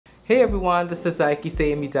Hey everyone, this is Aiki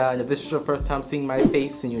Sayamida, and if this is your first time seeing my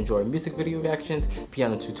face and you enjoy music video reactions,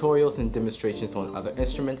 piano tutorials, and demonstrations on other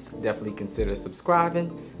instruments, definitely consider subscribing.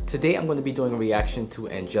 Today I'm going to be doing a reaction to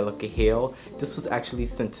Angelica Hale. This was actually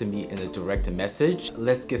sent to me in a direct message.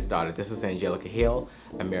 Let's get started. This is Angelica Hale,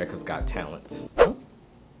 America's Got Talent.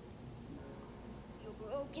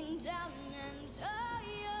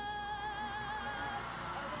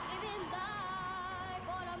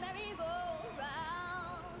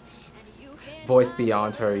 Voice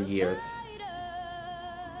beyond her years.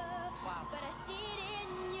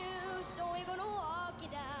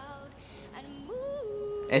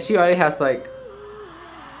 And she already has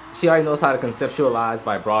she already knows how to conceptualize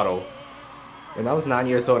vibrato. When I was 9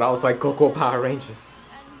 years old, I was like, go Power Rangers.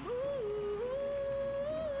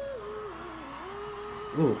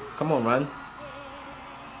 Ooh, come on, run.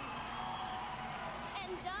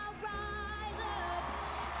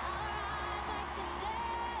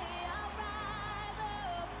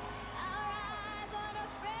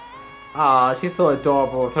 Aw, she's so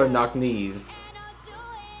adorable with her knock knees.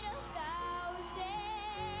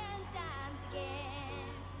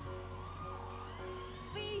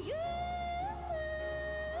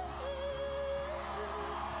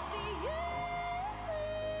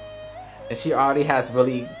 And she already has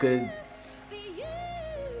really good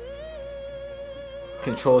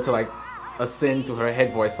control to ascend to her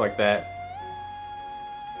head voice like that.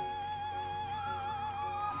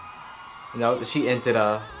 You know, she entered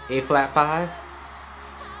a A-flat 5.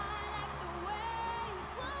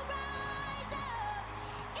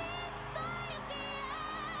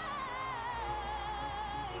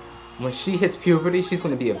 When she hits puberty, she's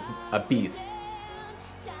going to be a beast.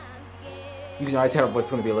 You can already tell her voice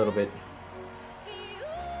is going to be a little bit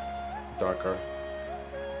darker.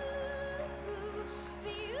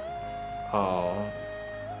 Oh.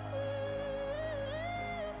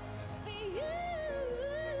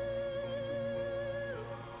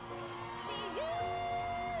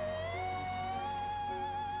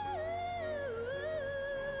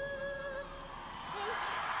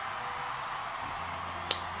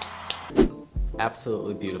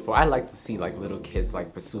 Absolutely beautiful. I like to see little kids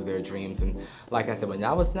pursue their dreams, and like I said, when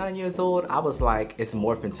I was 9 years old, I was like, it's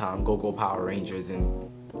morphin' time, go Power Rangers. And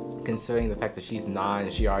considering the fact that she's 9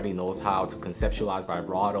 and she already knows how to conceptualize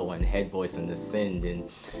vibrato and head voice and ascend, and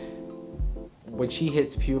when she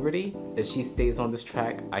hits puberty, if she stays on this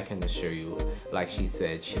track, I can assure you, like she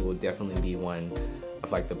said, she will definitely be one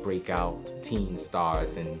of the breakout teen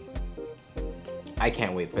stars, and I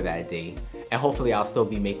can't wait for that day. And hopefully I'll still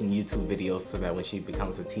be making YouTube videos so that when she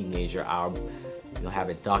becomes a teenager, I'll have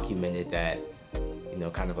it documented that,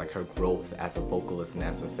 kind of her growth as a vocalist and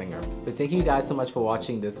as a singer. But thank you guys so much for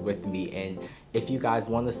watching this with me. And if you guys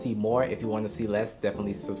want to see more, if you want to see less,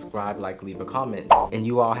 definitely subscribe, leave a comment. And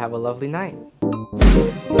you all have a lovely night.